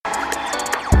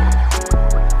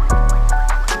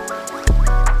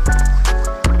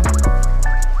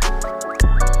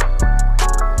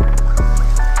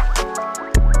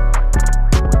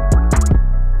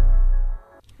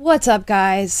What's up,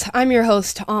 guys? I'm your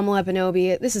host, Amala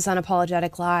Benobi. This is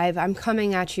Unapologetic Live. I'm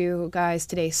coming at you guys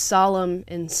today solemn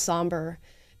and somber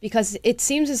because it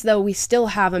seems as though we still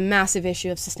have a massive issue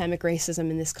of systemic racism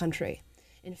in this country.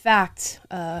 In fact,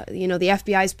 the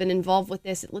FBI's been involved with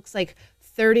this. It looks like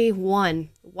 31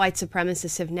 white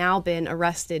supremacists have now been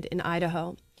arrested in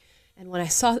Idaho. And when I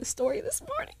saw the story this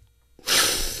morning,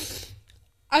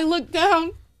 I looked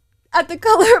down at the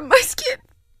color of my skin.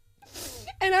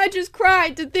 And I just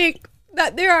cried to think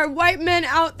that there are white men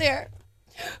out there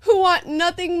who want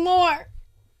nothing more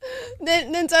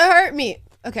than to hurt me.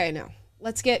 Okay, now,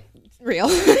 let's get real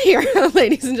here,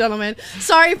 ladies and gentlemen.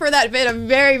 Sorry for that bit of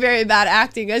very, very bad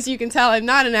acting. As you can tell, I'm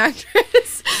not an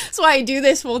actress. That's why I do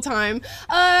this full time.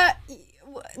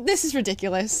 This is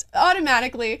ridiculous,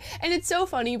 automatically. And it's so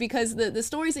funny because the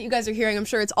stories that you guys are hearing, I'm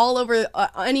sure it's all over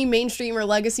any mainstream or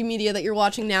legacy media that you're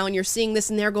watching now, and you're seeing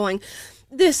this and they're going,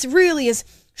 this really is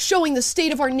showing the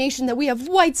state of our nation that we have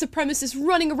white supremacists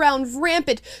running around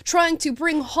rampant, trying to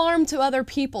bring harm to other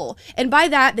people. And by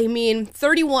that, they mean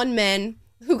 31 men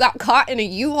who got caught in a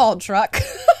U-Haul truck,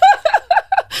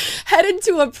 headed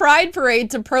to a pride parade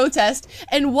to protest.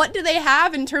 And what do they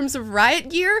have in terms of riot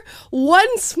gear?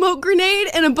 One smoke grenade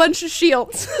and a bunch of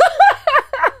shields.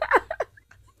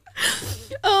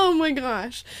 Oh my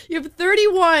gosh. You have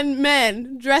 31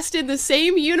 men dressed in the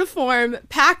same uniform,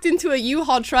 packed into a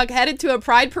U-Haul truck, headed to a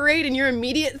pride parade, and your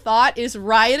immediate thought is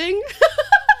rioting?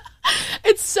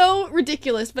 It's so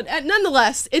ridiculous, but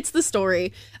nonetheless, it's the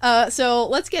story. So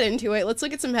let's get into it. Let's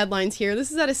look at some headlines here.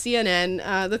 This is out of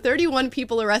CNN. The 31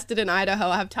 people arrested in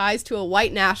Idaho have ties to a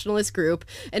white nationalist group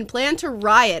and plan to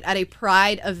riot at a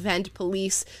pride event,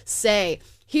 police say.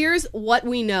 Here's what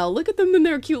we know. Look at them in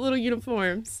their cute little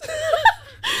uniforms.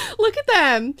 Look at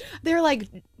them. They're like,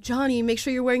 Johnny, make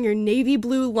sure you're wearing your navy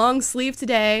blue long sleeve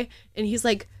today. And he's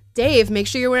like, Dave, make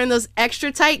sure you're wearing those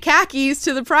extra tight khakis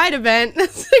to the Pride event.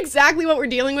 That's exactly what we're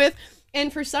dealing with.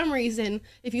 And for some reason,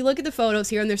 if you look at the photos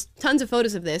here, and there's tons of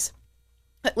photos of this,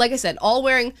 like I said, all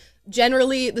wearing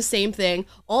generally the same thing.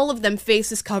 All of them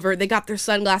faces covered. They got their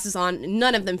sunglasses on,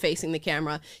 none of them facing the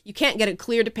camera. You can't get a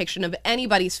clear depiction of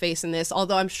anybody's face in this,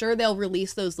 although I'm sure they'll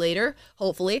release those later,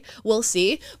 hopefully. We'll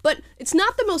see. But it's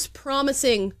not the most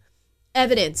promising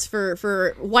evidence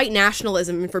for white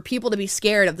nationalism and for people to be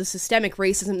scared of the systemic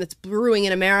racism that's brewing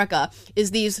in America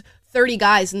is these 30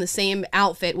 guys in the same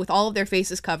outfit with all of their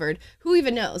faces covered. Who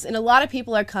even knows? And a lot of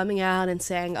people are coming out and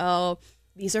saying, oh,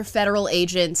 these are federal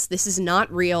agents. This is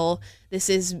not real. This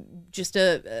is just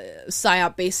a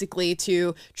psyop, basically,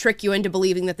 to trick you into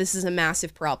believing that this is a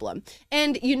massive problem.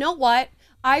 And you know what?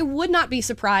 I would not be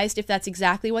surprised if that's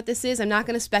exactly what this is. I'm not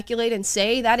going to speculate and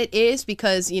say that it is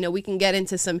because, we can get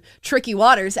into some tricky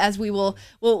waters as we'll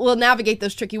navigate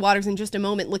those tricky waters in just a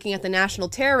moment, looking at the National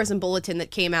Terrorism Bulletin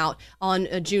that came out on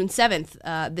June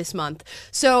 7th this month.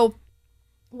 So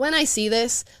when I see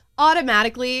this,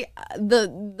 automatically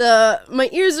my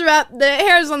ears are up, the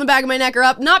hairs on the back of my neck are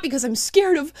up, not because I'm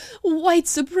scared of white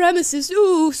supremacists,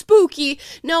 ooh, spooky,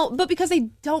 no, but because I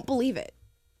don't believe it.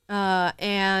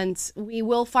 And we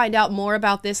will find out more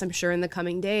about this, I'm sure, in the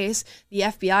coming days. The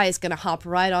FBI is going to hop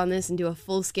right on this and do a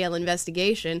full-scale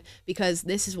investigation because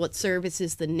this is what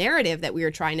services the narrative that we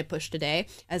are trying to push today.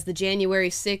 As the January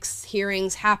 6th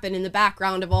hearings happen in the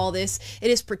background of all this,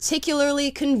 it is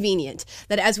particularly convenient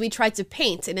that as we try to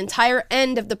paint an entire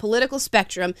end of the political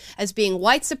spectrum as being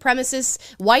white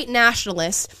supremacists, white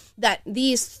nationalists, that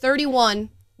these 31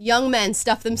 young men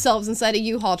stuff themselves inside a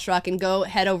U-Haul truck and go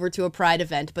head over to a pride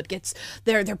event, but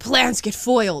their plans get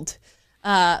foiled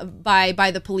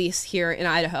by the police here in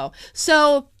Idaho.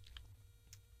 So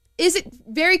is it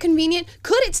very convenient?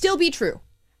 Could it still be true?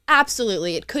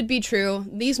 Absolutely, it could be true.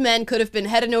 These men could have been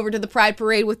heading over to the Pride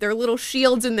Parade with their little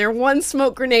shields and their one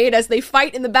smoke grenade as they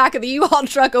fight in the back of the U-Haul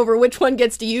truck over which one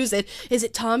gets to use it. Is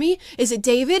it Tommy? Is it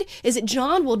David? Is it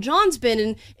John? Well, John's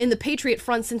been in the Patriot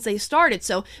Front since they started,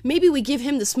 so maybe we give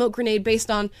him the smoke grenade based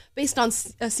on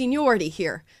seniority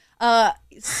here.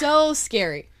 So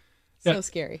scary. So Yeah.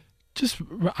 scary.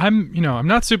 I'm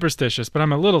not superstitious, but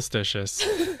I'm a little stitious.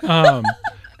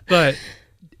 But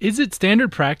is it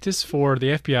standard practice for the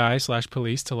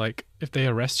FBI/police to, if they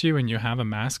arrest you and you have a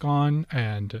mask on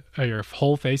and your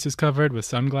whole face is covered with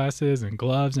sunglasses and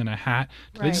gloves and a hat,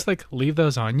 do they just leave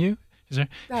those on you? If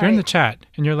you're in the chat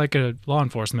and you're like a law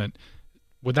enforcement,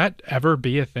 would that ever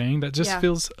be a thing? That just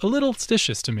feels a little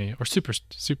stitious to me, or super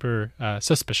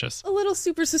suspicious. A little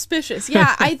super suspicious.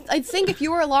 Yeah, I think if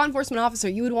you were a law enforcement officer,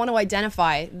 you would want to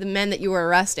identify the men that you were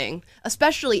arresting,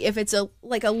 especially if it's a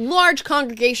large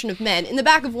congregation of men in the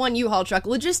back of one U-Haul truck.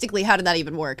 Logistically, how did that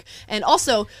even work? And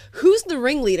also, who's the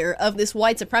ringleader of this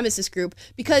white supremacist group?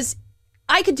 Because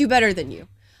I could do better than you.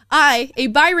 I, a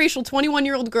biracial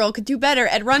 21-year-old girl, could do better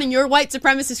at running your white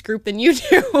supremacist group than you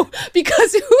do.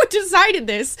 Because who decided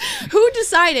this? Who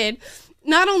decided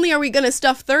not only are we going to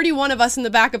stuff 31 of us in the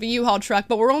back of a U-Haul truck,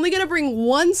 but we're only going to bring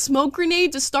one smoke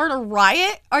grenade to start a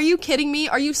riot? Are you kidding me?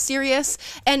 Are you serious?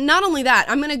 And not only that,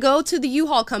 I'm going to go to the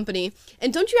U-Haul company.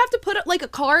 And don't you have to put like a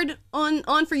card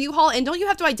on for U-Haul? And don't you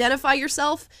have to identify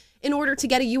yourself in order to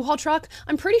get a U-Haul truck?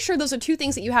 I'm pretty sure those are two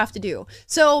things that you have to do.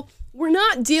 So we're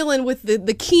not dealing with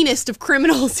the keenest of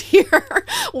criminals here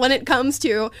when it comes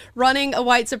to running a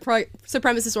white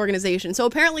supremacist organization. So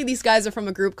apparently these guys are from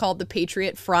a group called the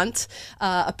Patriot Front.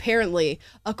 Apparently,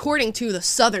 according to the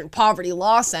Southern Poverty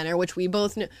Law Center, which we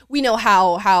both know, we know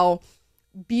how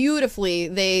beautifully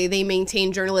they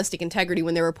maintain journalistic integrity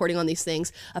when they're reporting on these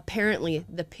things. Apparently,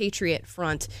 the Patriot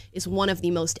Front is one of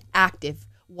the most active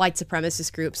white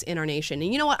supremacist groups in our nation. And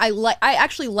you know what? I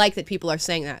actually like that people are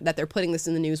saying that they're putting this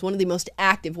in the news. One of the most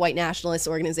active white nationalist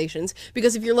organizations,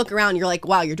 because if you look around, you're like,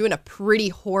 wow, you're doing a pretty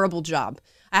horrible job.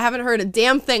 I haven't heard a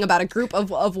damn thing about a group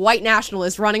of white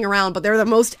nationalists running around, but they're the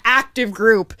most active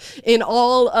group in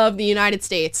all of the United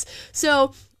States.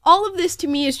 So all of this to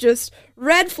me is just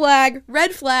red flag,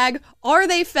 red flag. Are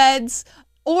they feds,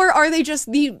 or are they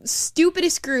just the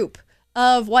stupidest group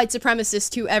of white supremacists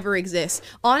to ever exist?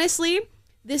 Honestly,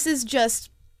 this is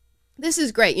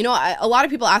great. You know, a lot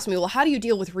of people ask me, well, how do you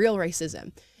deal with real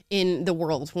racism in the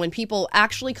world when people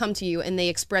actually come to you and they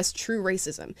express true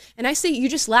racism? And I say you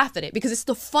just laugh at it, because it's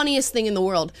the funniest thing in the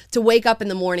world to wake up in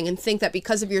the morning and think that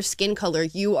because of your skin color,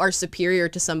 you are superior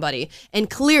to somebody. And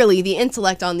clearly the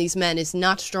intellect on these men is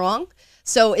not strong.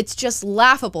 So it's just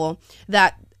laughable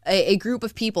that a group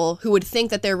of people who would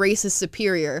think that their race is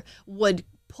superior would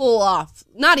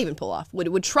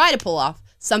would try to pull off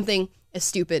something as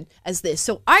stupid as this.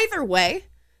 So either way,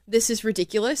 this is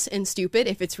ridiculous and stupid.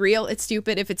 If it's real, it's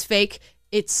stupid. If it's fake,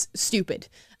 it's stupid.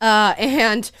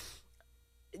 And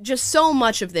just so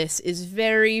much of this is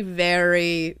very,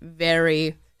 very,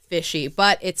 very fishy,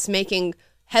 but it's making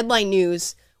headline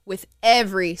news with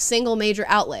every single major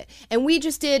outlet. And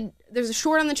there's a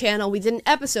short on the channel, we did an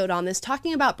episode on this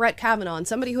talking about Brett Kavanaugh and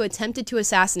somebody who attempted to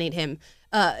assassinate him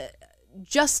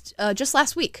just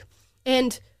last week.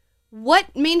 And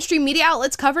what mainstream media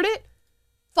outlets covered it?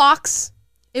 Fox.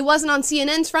 It wasn't on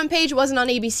CNN's front page. It wasn't on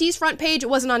ABC's front page. It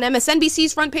wasn't on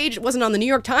MSNBC's front page. It wasn't on the New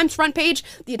York Times front page.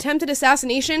 The attempted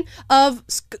assassination of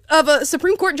a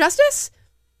Supreme Court justice?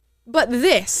 But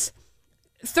this,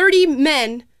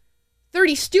 30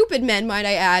 stupid men, might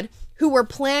I add, who were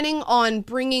planning on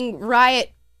bringing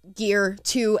riot gear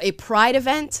to a pride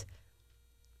event,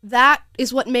 that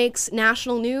is what makes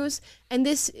national news. And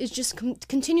this is just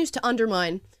continues to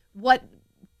undermine what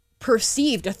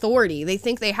perceived authority they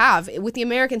think they have with the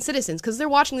American citizens, because they're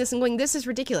watching this and going, this is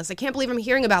ridiculous. I can't believe I'm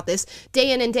hearing about this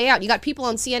day in and day out. You got people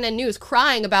on CNN News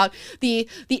crying about the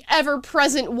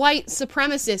ever-present white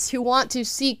supremacists who want to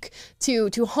seek to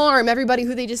harm everybody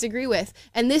who they disagree with.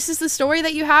 And this is the story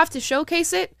that you have to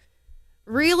showcase it?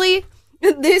 Really?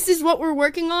 This is what we're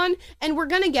working on? And we're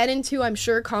going to get into, I'm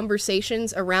sure,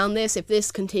 conversations around this if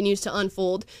this continues to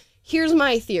unfold. Here's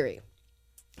my theory.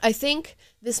 I think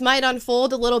this might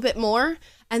unfold a little bit more,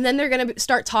 and then they're going to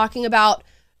start talking about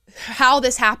how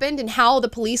this happened and how the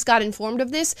police got informed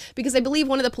of this, because I believe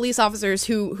one of the police officers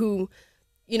who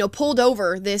pulled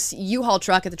over this U-Haul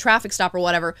truck at the traffic stop or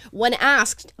whatever, when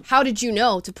asked, how did you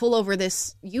know to pull over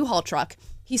this U-Haul truck?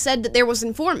 He said that there was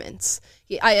informants.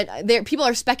 People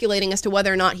are speculating as to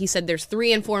whether or not he said there's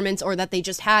 3 informants or that they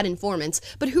just had informants.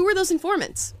 But who were those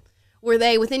informants? Were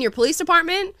they within your police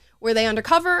department? Were they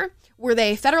undercover? Were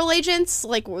they federal agents,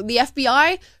 like the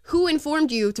FBI? Who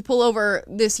informed you to pull over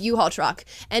this U-Haul truck?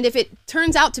 And if it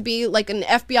turns out to be like an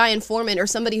FBI informant or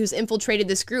somebody who's infiltrated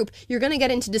this group, you're going to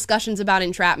get into discussions about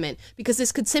entrapment, because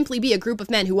this could simply be a group of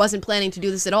men who wasn't planning to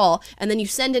do this at all. And then you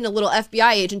send in a little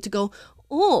FBI agent to go,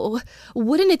 oh,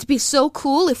 wouldn't it be so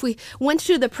cool if we went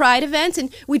to the Pride event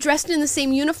and we dressed in the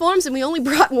same uniforms and we only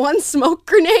brought one smoke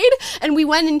grenade and we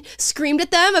went and screamed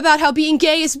at them about how being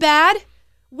gay is bad?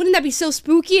 Wouldn't that be so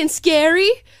spooky and scary?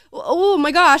 Oh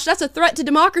my gosh, that's a threat to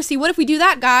democracy. What if we do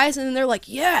that, guys? And then they're like,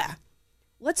 yeah,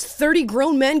 let's 30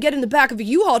 grown men get in the back of a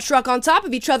U-Haul truck on top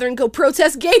of each other and go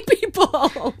protest gay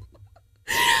people.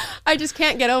 I just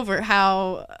can't get over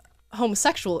how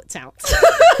homosexual it sounds.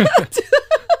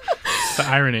 The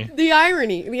irony.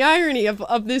 The irony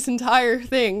of this entire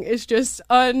thing is just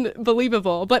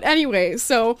unbelievable. But anyway,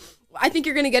 so I think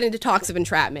you're going to get into talks of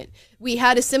entrapment. We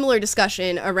had a similar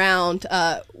discussion around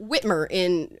Whitmer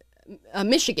in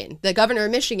Michigan, the governor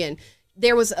of Michigan.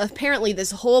 there was apparently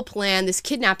this whole plan, this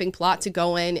kidnapping plot to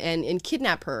go in and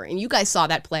kidnap her. And you guys saw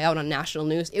that play out on national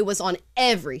news. It was on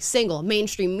every single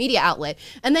mainstream media outlet.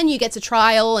 And then you get to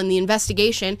trial and the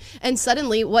investigation, and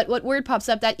suddenly what word pops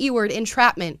up? That E word,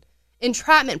 entrapment.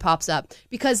 Entrapment pops up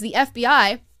because the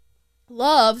FBI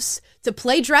loves to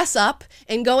play dress up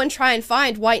and go and try and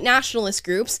find white nationalist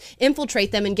groups,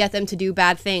 infiltrate them, and get them to do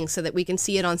bad things so that we can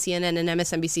see it on CNN and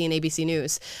MSNBC and ABC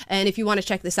News. And if you want to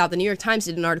check this out, the New York Times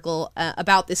did an article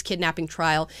about this kidnapping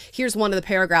trial. Here's one of the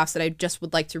paragraphs that I just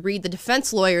would like to read. The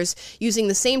defense lawyers, using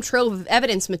the same trove of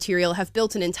evidence material, have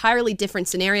built an entirely different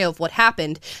scenario of what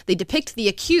happened. They depict the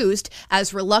accused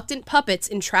as reluctant puppets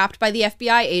entrapped by the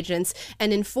FBI agents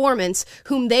and informants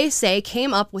whom they say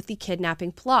came up with the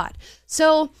kidnapping plot.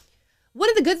 So one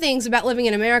of the good things about living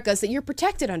in America is that you're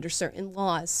protected under certain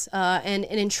laws, and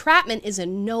entrapment is a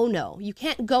no-no. You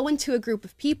can't go into a group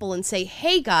of people and say,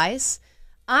 hey guys,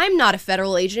 I'm not a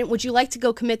federal agent. Would you like to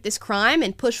go commit this crime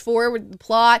and push forward the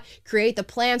plot, create the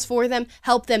plans for them,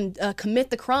 help them commit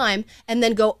the crime, and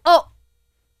then go, oh,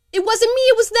 it wasn't me,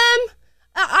 it was them.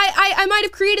 I might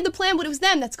have created the plan, but it was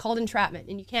them. That's called entrapment,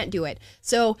 and you can't do it.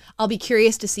 So I'll be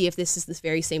curious to see if this is this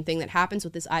very same thing that happens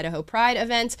with this Idaho Pride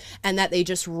event, and that they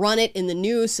just run it in the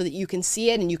news so that you can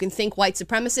see it and you can think white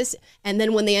supremacists. And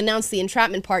then when they announce the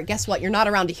entrapment part, guess what? You're not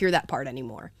around to hear that part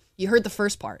anymore. You heard the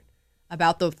first part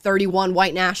about the 31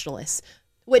 white nationalists,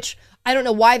 which I don't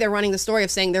know why they're running the story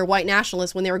of saying they're white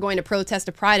nationalists when they were going to protest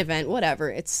a Pride event. Whatever.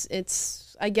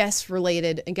 It's I guess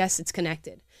related. I guess it's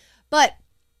connected. But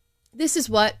this is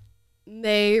what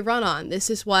they run on. This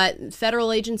is what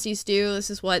federal agencies do. This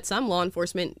is what some law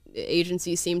enforcement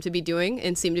agencies seem to be doing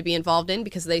and seem to be involved in,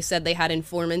 because they said they had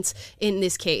informants in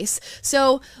this case.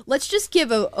 So let's just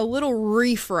give a little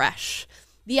refresh.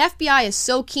 The FBI is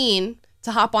so keen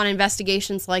to hop on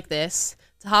investigations like this,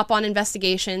 to hop on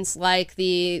investigations like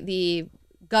the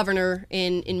governor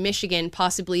in Michigan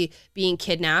possibly being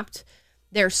kidnapped.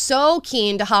 They're so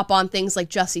keen to hop on things like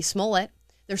Jussie Smollett.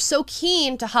 They're so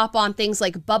keen to hop on things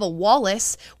like Bubba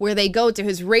Wallace, where they go to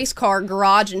his race car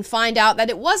garage and find out that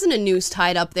it wasn't a noose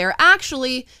tied up there.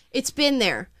 Actually, it's been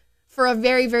there for a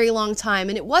very, very long time,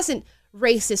 and it wasn't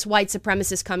racist white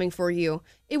supremacists coming for you.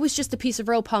 It was just a piece of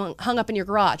rope hung up in your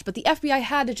garage, but the FBI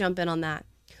had to jump in on that.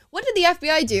 What did the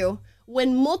FBI do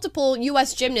when multiple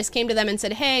U.S. gymnasts came to them and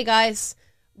said, hey, guys,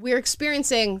 we're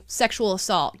experiencing sexual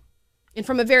assault, and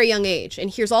from a very young age, and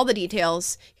here's all the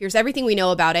details, here's everything we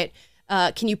know about it.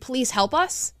 Can you please help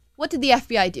us? What did the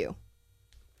FBI do?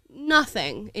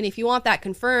 Nothing. And if you want that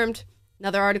confirmed,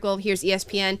 another article, here's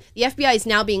ESPN. The FBI is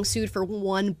now being sued for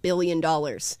 $1 billion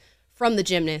from the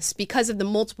gymnasts because of the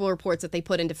multiple reports that they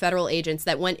put into federal agents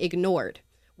that went ignored,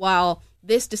 while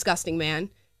this disgusting man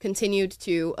continued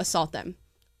to assault them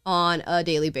on a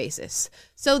daily basis.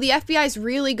 So the FBI is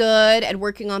really good at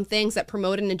working on things that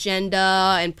promote an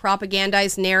agenda and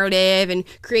propagandize narrative and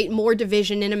create more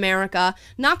division in America.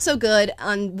 Not so good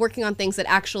on working on things that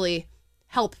actually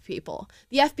help people.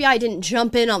 The FBI didn't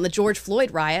jump in on the George Floyd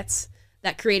riots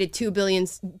that created $2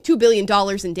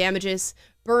 billion in damages,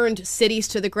 burned cities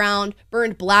to the ground,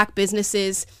 burned black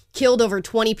businesses, killed over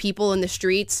 20 people in the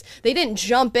streets. They didn't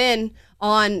jump in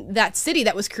on that city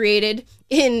that was created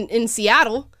in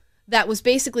Seattle that was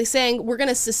basically saying, we're going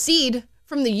to secede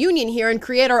from the Union here and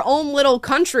create our own little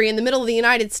country in the middle of the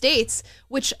United States,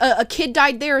 which a kid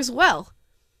died there as well.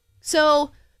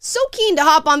 So keen to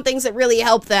hop on things that really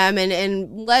help them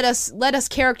and let us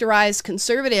characterize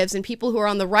conservatives and people who are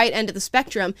on the right end of the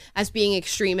spectrum as being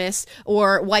extremists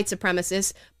or white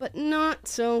supremacists, but not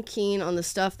so keen on the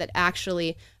stuff that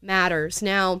actually matters.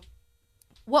 Now,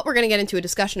 what we're going to get into a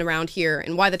discussion around here,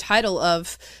 and why the title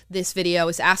of this video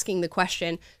is asking the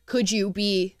question, could you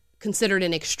be considered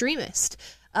an extremist?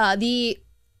 The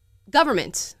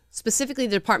government, specifically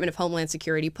the Department of Homeland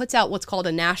Security, puts out what's called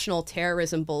a National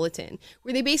Terrorism Bulletin,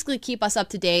 where they basically keep us up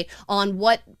to date on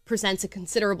what presents a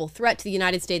considerable threat to the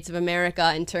United States of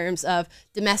America in terms of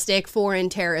domestic, foreign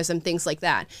terrorism, things like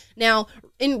that. Now,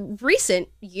 in recent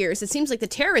years, it seems like the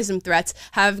terrorism threats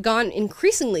have gone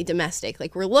increasingly domestic.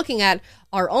 Like, we're looking at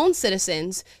our own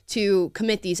citizens to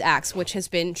commit these acts, which has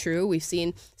been true. We've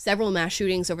seen several mass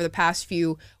shootings over the past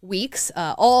few weeks,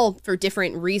 all for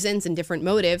different reasons and different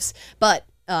motives, but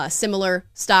similar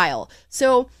style.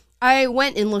 So I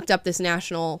went and looked up this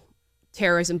National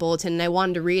Terrorism Bulletin, and I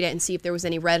wanted to read it and see if there was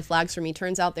any red flags for me.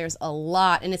 Turns out there's a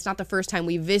lot, and it's not the first time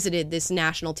we visited this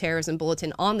National Terrorism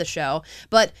Bulletin on the show,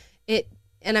 but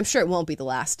and I'm sure it won't be the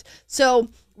last. So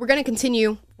we're going to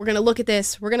continue. We're going to look at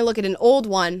this. We're going to look at an old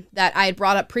one that I had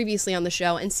brought up previously on the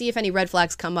show and see if any red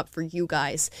flags come up for you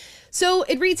guys. So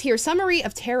it reads here, summary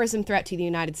of terrorism threat to the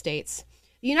United States.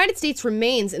 The United States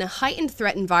remains in a heightened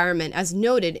threat environment, as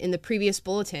noted in the previous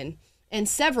bulletin, and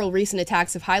several recent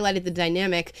attacks have highlighted the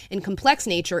dynamic and complex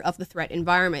nature of the threat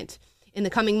environment. In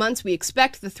the coming months, we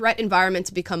expect the threat environment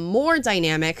to become more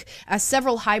dynamic, as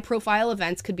several high-profile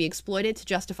events could be exploited to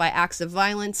justify acts of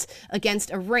violence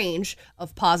against a range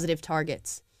of positive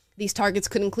targets. These targets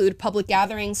could include public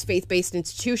gatherings, faith-based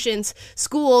institutions,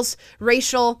 schools,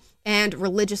 racial and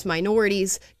religious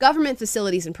minorities, government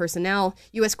facilities and personnel,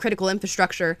 U.S. critical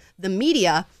infrastructure, the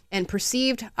media, and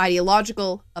perceived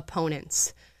ideological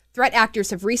opponents. Threat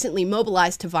actors have recently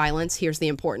mobilized to violence, here's the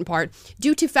important part,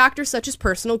 due to factors such as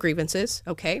personal grievances,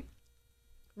 okay,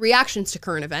 reactions to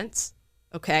current events,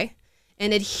 okay,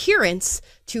 and adherence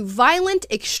to violent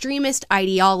extremist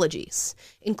ideologies,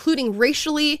 including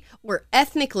racially or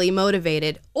ethnically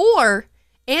motivated or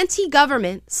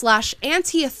anti-government /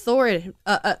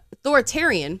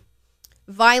 anti-authoritarian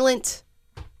violent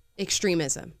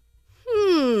extremism.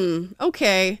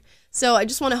 Okay. So I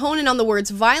just want to hone in on the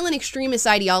words violent extremist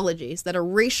ideologies that are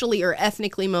racially or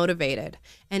ethnically motivated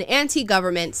and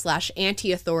anti-government /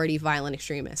 anti-authority violent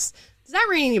extremists. Does that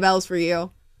ring any bells for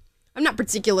you? I'm not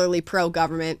particularly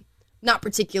pro-government, not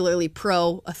particularly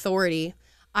pro-authority.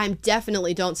 I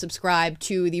definitely don't subscribe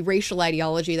to the racial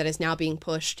ideology that is now being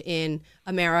pushed in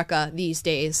America these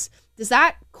days. Does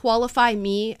that qualify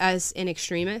me as an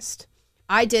extremist?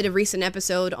 I did a recent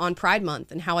episode on Pride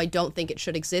Month and how I don't think it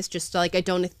should exist, just like I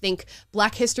don't think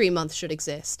Black History Month should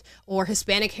exist or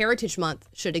Hispanic Heritage Month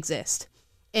should exist.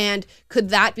 And could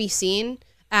that be seen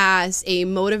as a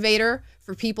motivator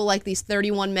for people like these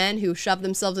 31 men who shoved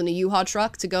themselves in a U-Haul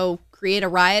truck to go create a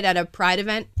riot at a Pride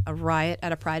event? A riot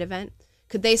at a Pride event?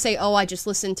 Could they say, oh, I just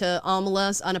listened to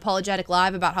Amala's Unapologetic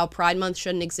Live about how Pride Month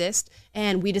shouldn't exist,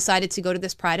 and we decided to go to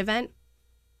this Pride event?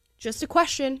 Just a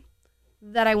question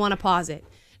that I want to posit.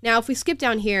 Now, if we skip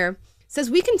down here, it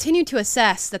says we continue to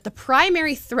assess that the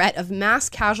primary threat of mass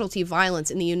casualty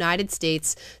violence in the United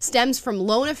States stems from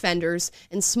lone offenders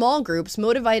and small groups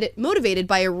motivated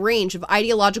by a range of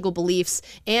ideological beliefs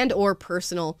and or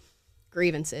personal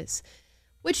grievances,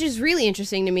 which is really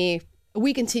interesting to me.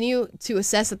 We continue to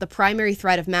assess that the primary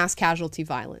threat of mass casualty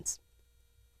violence.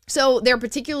 So they're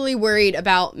particularly worried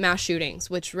about mass shootings,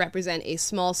 which represent a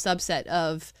small subset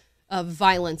of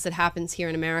violence that happens here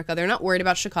in America. They're not worried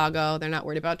about Chicago. They're not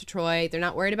worried about Detroit. They're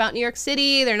not worried about New York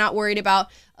City. They're not worried about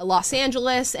Los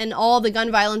Angeles and all the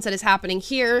gun violence that is happening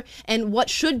here and what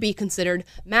should be considered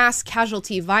mass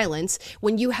casualty violence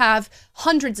when you have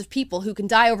hundreds of people who can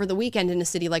die over the weekend in a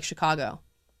city like Chicago.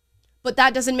 But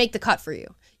that doesn't make the cut for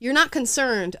you. You're not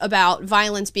concerned about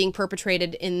violence being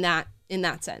perpetrated in that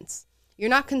sense. You're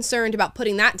not concerned about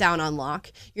putting that down on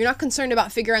lock. You're not concerned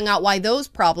about figuring out why those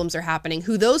problems are happening,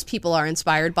 who those people are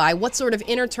inspired by, what sort of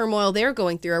inner turmoil they're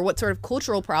going through, or what sort of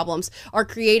cultural problems are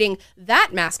creating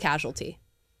that mass casualty.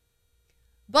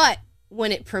 But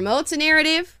when it promotes a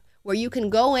narrative where you can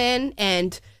go in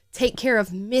and take care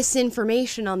of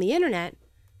misinformation on the internet,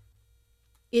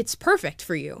 it's perfect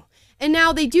for you. And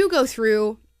now they do go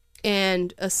through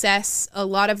and assess a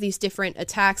lot of these different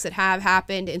attacks that have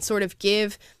happened and sort of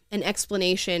give an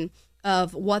explanation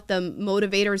of what the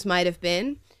motivators might have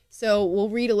been. So we'll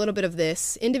read a little bit of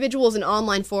this. Individuals in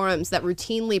online forums that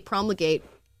routinely promulgate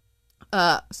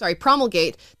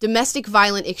domestic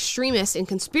violent extremist and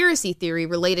conspiracy theory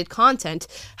related content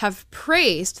have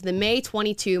praised the May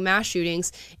 22 mass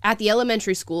shootings at the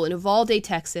elementary school in Uvalde,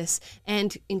 Texas,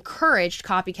 and encouraged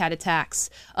copycat attacks.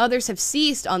 Others have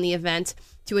seized on the event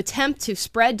to attempt to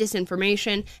spread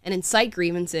disinformation and incite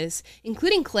grievances,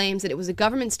 including claims that it was a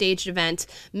government-staged event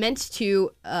meant to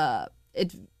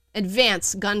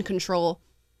advance gun control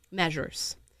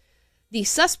measures. The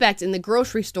suspect in the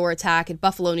grocery store attack at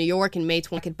Buffalo, New York in May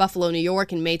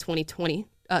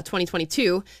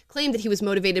 2022 claimed that he was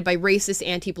motivated by racist,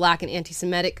 anti-Black, and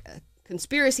anti-Semitic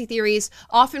conspiracy theories,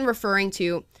 often referring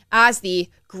to as the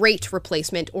Great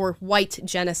Replacement or white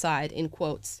genocide, in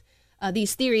quotes.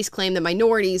 These theories claim that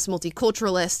minorities,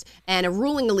 multiculturalists, and a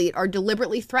ruling elite are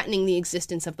deliberately threatening the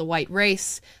existence of the white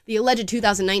race. The alleged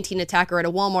 2019 attacker at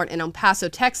a Walmart in El Paso,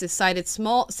 Texas, cited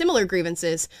similar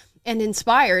grievances and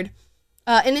inspiration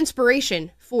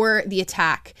for the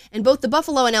attack. And both the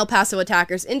Buffalo and El Paso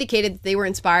attackers indicated that they were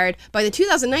inspired by the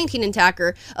 2019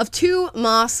 attacker of two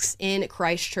mosques in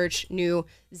Christchurch, New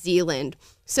Zealand.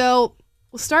 So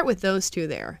we'll start with those two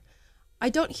there. I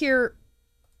don't hear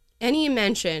any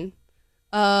mention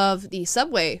of the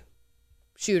subway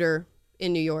shooter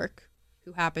in New York,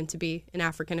 who happened to be an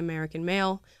African-American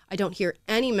male. I don't hear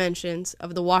any mentions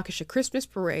of the Waukesha Christmas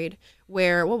parade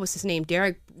where, what was his name,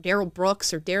 Derek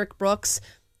Brooks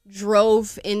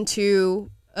drove into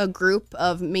a group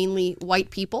of mainly white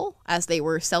people as they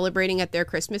were celebrating at their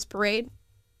Christmas parade.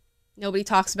 Nobody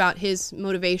talks about his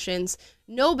motivations.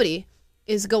 Nobody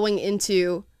is going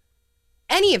into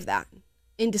any of that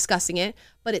in discussing it,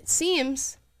 but it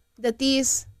seems that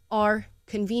these are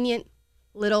convenient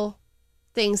little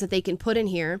things that they can put in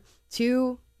here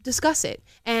to discuss it.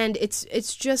 And it's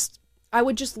just, I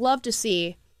would just love to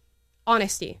see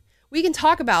honesty. We can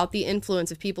talk about the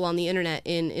influence of people on the internet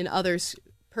in others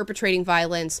perpetrating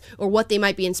violence, or what they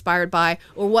might be inspired by,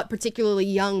 or what particularly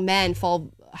young men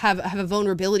have a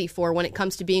vulnerability for when it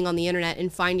comes to being on the internet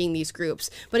and finding these groups.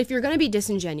 But if you're going to be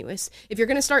disingenuous, if you're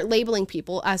going to start labeling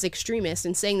people as extremists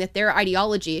and saying that their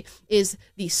ideology is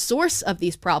the source of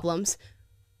these problems,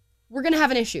 we're going to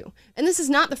have an issue. And this is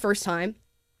not the first time.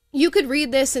 You could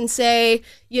read this and say,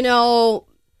 you know,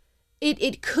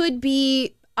 it could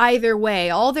be either way.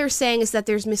 All they're saying is that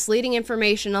there's misleading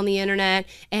information on the internet,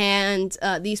 and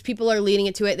these people are leading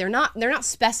it to it. They're not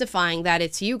specifying that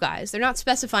it's you guys. They're not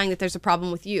specifying that there's a problem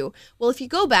with you. Well, if you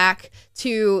go back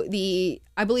to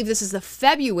I believe this is the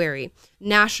February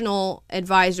National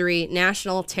Advisory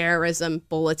National Terrorism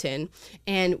Bulletin,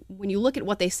 and when you look at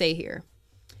what they say here,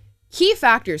 key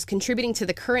factors contributing to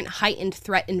the current heightened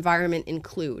threat environment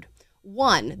include: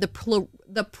 1,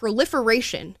 the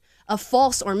proliferation of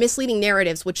false or misleading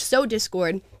narratives which sow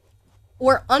discord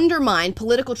or undermine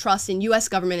political trust in U.S.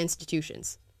 government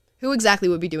institutions. Who exactly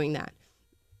would be doing that?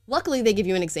 Luckily, they give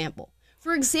you an example.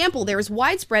 For example, there is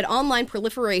widespread online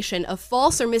proliferation of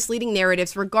false or misleading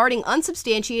narratives regarding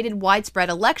unsubstantiated widespread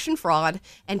election fraud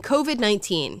and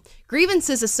COVID-19.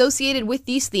 Grievances associated with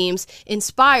these themes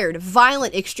inspired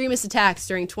violent extremist attacks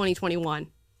during 2021.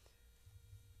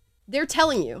 They're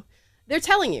telling you.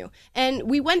 And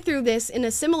we went through this in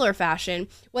a similar fashion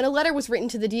when a letter was written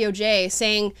to the DOJ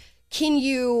saying, can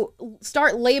you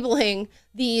start labeling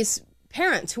these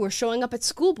parents who are showing up at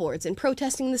school boards and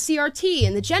protesting the CRT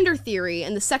and the gender theory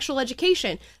and the sexual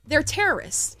education? They're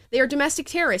terrorists. They are domestic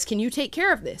terrorists. Can you take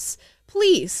care of this?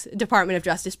 Please, Department of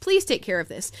Justice, please take care of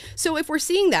this. So if we're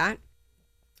seeing that,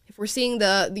 if we're seeing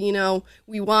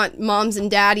we want moms and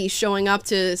daddies showing up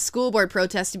to school board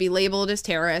protests to be labeled as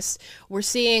terrorists, we're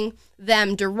seeing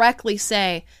them directly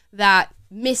say that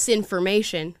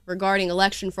misinformation regarding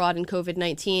election fraud and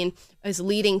COVID-19 is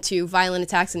leading to violent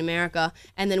attacks in America.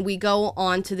 And then we go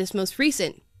on to this most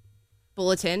recent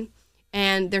bulletin,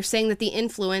 and they're saying that the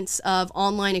influence of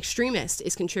online extremists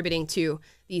is contributing to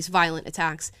these violent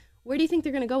attacks. Where do you think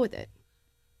they're going to go with it?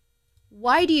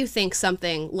 Why do you think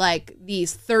something like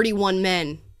these 31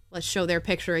 men, let's show their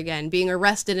picture again, being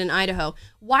arrested in Idaho,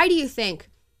 why do you think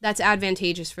that's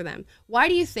advantageous for them? Why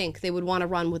do you think they would want to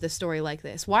run with a story like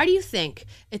this? Why do you think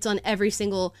it's on every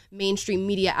single mainstream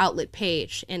media outlet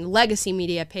page and legacy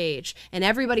media page, and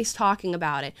everybody's talking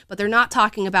about it, but they're not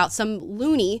talking about some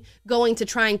loony going to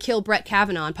try and kill Brett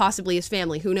Kavanaugh and possibly his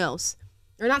family? Who knows?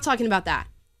 They're not talking about that.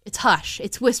 It's hush,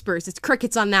 it's whispers, it's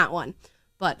crickets on that one.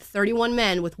 But 31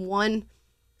 men with one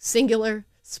singular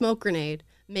smoke grenade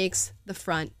makes the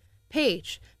front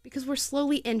page because we're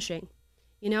slowly inching.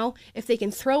 You know, if they can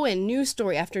throw in news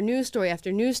story after news story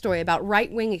after news story about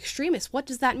right-wing extremists, what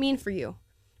does that mean for you?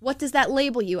 What does that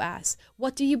label you as?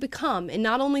 What do you become in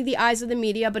not only the eyes of the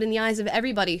media, but in the eyes of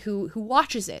everybody who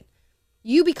watches it?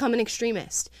 You become an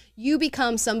extremist. You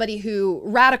become somebody who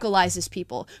radicalizes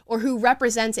people or who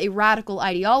represents a radical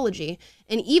ideology.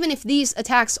 And even if these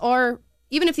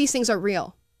things are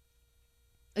real,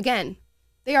 again,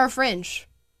 they are fringe.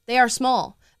 They are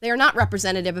small. They are not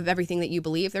representative of everything that you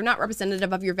believe. They're not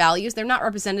representative of your values. They're not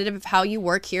representative of how you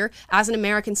work here as an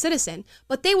American citizen.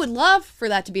 But they would love for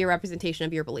that to be a representation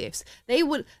of your beliefs. They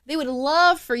would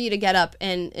love for you to get up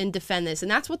and defend this.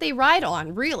 And that's what they ride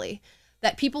on, really.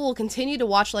 That people will continue to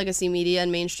watch legacy media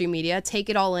and mainstream media, take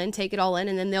it all in,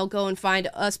 and then they'll go and find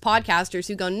us podcasters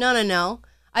who go, no,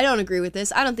 I don't agree with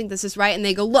this. I don't think this is right. And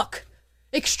they go, look,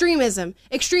 extremism.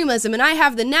 And I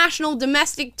have the National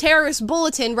Domestic Terrorist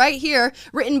Bulletin right here,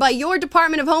 written by your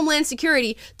Department of Homeland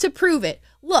Security to prove it.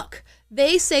 Look,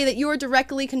 they say that you're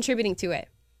directly contributing to it.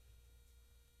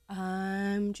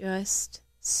 I'm just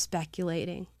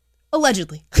speculating.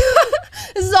 Allegedly.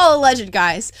 This is all alleged,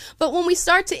 guys. But when we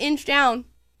start to inch down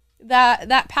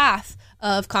that path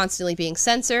of constantly being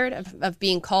censored, of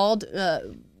being called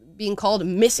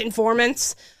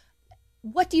misinformants,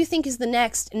 what do you think is the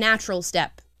next natural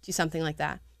step to something like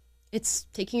that? It's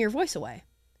taking your voice away.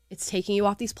 It's taking you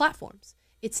off these platforms.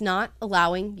 It's not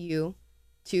allowing you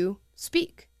to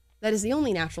speak. That is the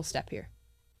only natural step here.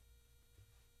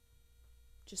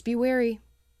 Just be wary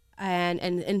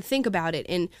and think about it.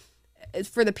 And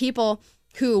for the people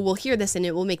who will hear this and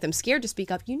it will make them scared to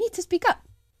speak up, you need to speak up.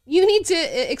 you need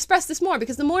to express this more,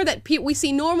 because the more that we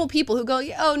see normal people who go,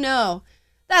 oh no,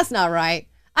 that's not right.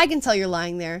 I can tell you're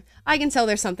lying there. I can tell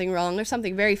there's something wrong. There's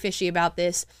something very fishy about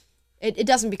this. It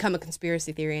doesn't become a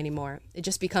conspiracy theory anymore. It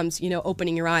just becomes,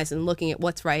 opening your eyes and looking at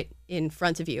what's right in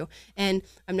front of you. And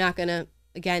I'm not going to,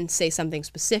 again, say something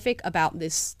specific about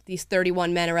these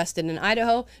 31 men arrested in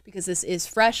Idaho, because this is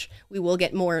fresh. We will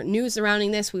get more news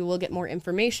surrounding this. We will get more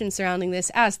information surrounding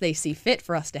this as they see fit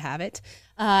for us to have it.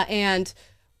 And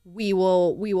we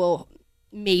will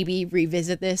maybe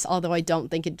revisit this, although I don't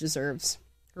think it deserves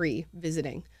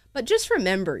revisiting. But just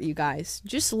remember, you guys,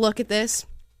 just look at this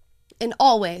and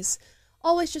always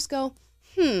just go,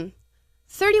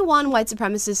 31 white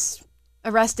supremacists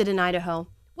arrested in Idaho.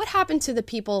 What happened to the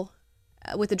people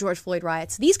with the George Floyd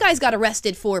riots? These guys got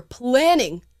arrested for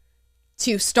planning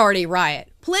to start a riot.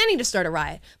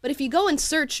 But if you go and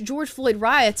search George Floyd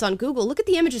riots on Google, look at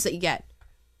the images that you get.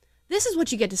 This is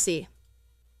what you get to see.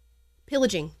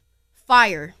 Pillaging,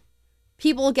 fire,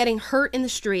 people getting hurt in the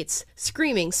streets,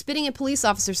 screaming, spitting at police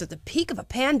officers at the peak of a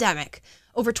pandemic.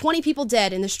 Over 20 people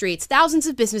dead in the streets, thousands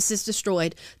of businesses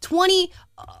destroyed,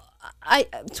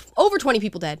 over 20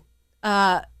 people dead,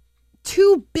 $2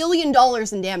 billion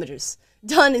in damages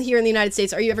done here in the United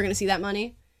States. Are you ever going to see that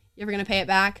money? You ever going to pay it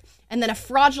back? And then a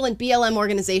fraudulent BLM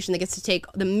organization that gets to take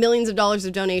the millions of dollars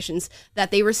of donations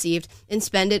that they received and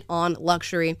spend it on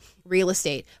luxury real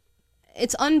estate.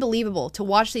 It's unbelievable to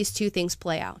watch these two things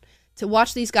play out, to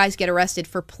watch these guys get arrested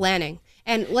for planning.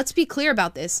 And let's be clear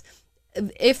about this.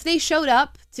 If they showed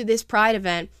up to this Pride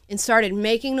event and started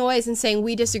making noise and saying,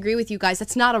 we disagree with you guys,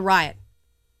 that's not a riot.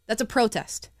 That's a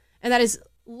protest. And that is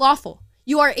lawful.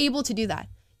 You are able to do that.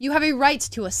 You have a right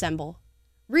to assemble,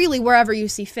 really wherever you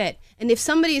see fit. And if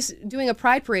somebody's doing a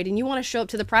Pride parade and you want to show up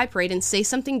to the Pride parade and say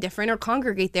something different or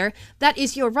congregate there, that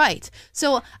is your right.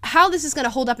 So how this is going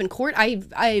to hold up in court,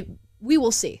 we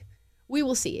will see. We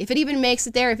will see. If it even makes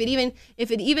it there, if it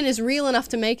even is real enough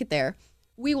to make it there,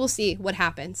 we will see what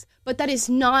happens. But that is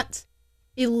not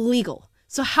illegal.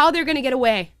 So how they're going to get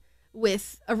away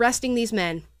with arresting these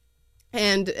men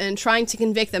and trying to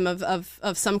convict them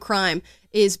of some crime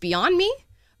is beyond me.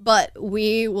 But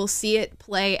we will see it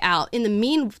play out. In the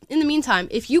meantime,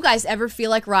 if you guys ever feel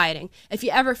like rioting, if you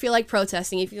ever feel like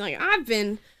protesting, if you're like, I've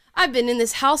been in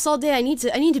this house all day, I need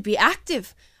to be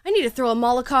active. I need to throw a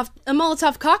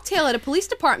Molotov cocktail at a police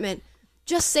department.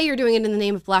 Just say you're doing it in the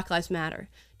name of Black Lives Matter.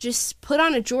 Just put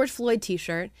on a George Floyd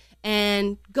t-shirt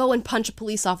and go and punch a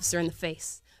police officer in the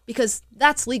face, because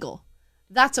that's legal.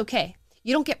 That's okay.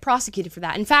 You don't get prosecuted for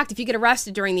that. In fact, if you get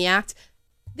arrested during the act,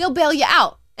 they'll bail you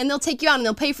out and they'll take you out and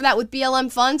they'll pay for that with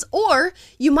BLM funds. Or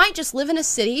you might just live in a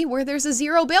city where there's a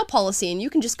zero bail policy and you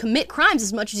can just commit crimes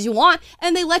as much as you want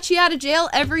and they let you out of jail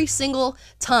every single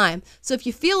time. So if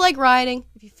you feel like rioting,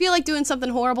 if you feel like doing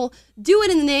something horrible, do it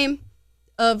in the name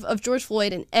of George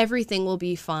Floyd and everything will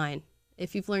be fine.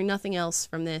 If you've learned nothing else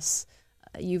from this,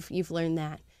 you've learned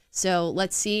that. So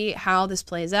let's see how this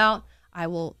plays out. I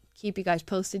will keep you guys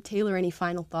posted. Taylor, any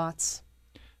final thoughts?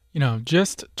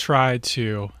 Just try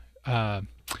to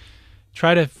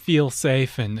feel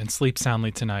safe and sleep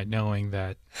soundly tonight, knowing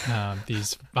that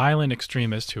these violent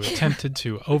extremists who attempted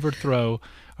to overthrow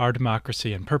our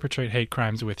democracy and perpetrate hate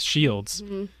crimes with shields,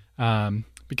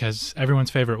 because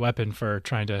everyone's favorite weapon for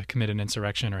trying to commit an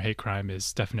insurrection or hate crime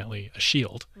is definitely a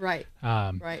shield. Right.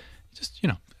 Right. Just,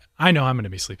 I know I'm going to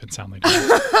be sleeping soundly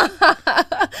tonight.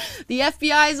 The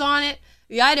FBI's on it.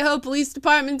 The Idaho Police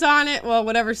Department's on it. Well,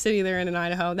 whatever city they're in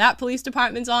Idaho. That police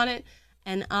department's on it.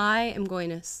 And I am going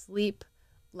to sleep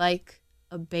like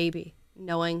a baby,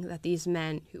 knowing that these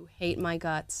men who hate my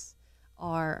guts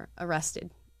are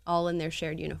arrested, all in their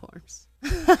shared uniforms.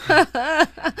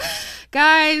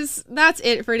 Guys, that's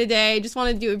it for today. Just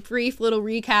wanted to do a brief little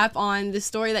recap on the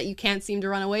story that you can't seem to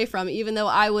run away from, even though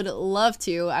I would love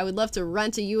to. I would love to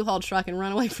rent a U-Haul truck and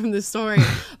run away from this story,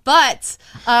 but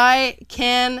I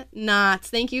cannot.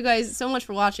 Thank you guys so much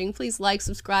for watching. Please like,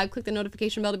 subscribe, click the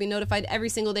notification bell to be notified every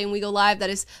single day when we go live. That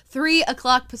is 3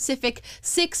 o'clock Pacific,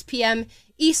 6 p.m.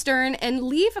 Eastern, and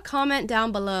leave a comment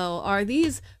down below. Are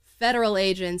these federal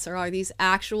agents or are these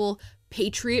actual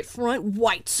Patriot Front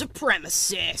white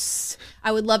supremacists?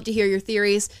 I would love to hear your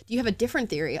theories. Do you have a different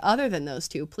theory other than those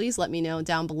two? Please let me know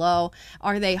down below.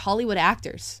 Are they Hollywood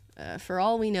actors? For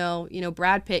all we know,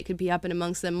 Brad Pitt could be up and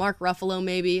amongst them. Mark Ruffalo,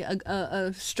 maybe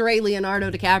a stray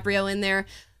Leonardo DiCaprio in there.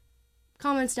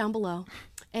 Comments down below.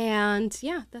 And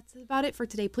yeah, that's about it for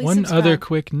today. Please One subscribe. other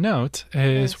quick note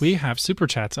is Yes. we have super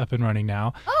chats up and running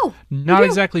now. Oh, Not do?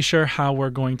 exactly sure how we're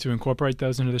going to incorporate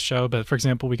those into the show, but for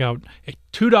example, we got a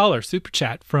 $2 super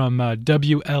chat from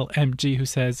WLMG who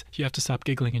says you have to stop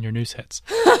giggling in your news hits.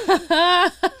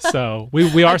 So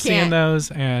we are seeing can't.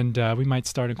 those, and we might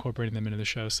start incorporating them into the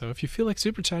show. So if you feel like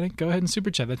super chatting, go ahead and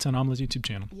super chat. That's on Amla's YouTube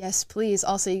channel. Yes, please.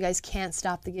 Also, you guys can't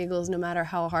stop the giggles no matter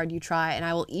how hard you try, and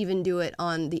I will even do it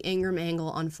on the Ingram Angle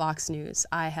on Fox News.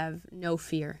 I have no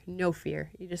fear. No fear.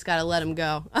 You just got to let them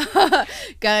go.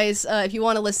 Guys, if you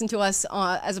want to listen to us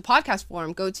as a podcast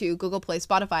form, go to Google Play,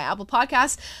 Spotify, Apple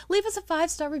Podcasts. Leave us a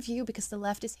 5-star review because the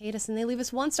leftists hate us, and they leave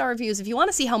us 1-star reviews. If you want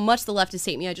to see how much the leftists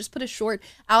hate me, I just put a short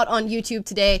out on YouTube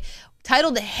today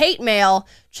titled Hate Mail.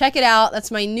 Check it out.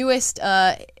 That's my newest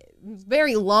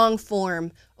very long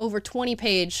form, over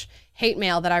 20-page hate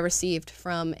mail that I received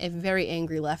from a very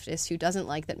angry leftist who doesn't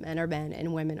like that men are men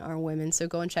and women are women. So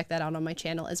go and check that out on my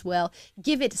channel as well.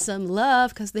 Give it some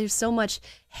love because there's so much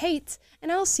hate.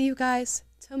 And I'll see you guys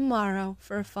tomorrow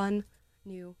for a fun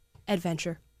new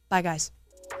adventure. Bye, guys.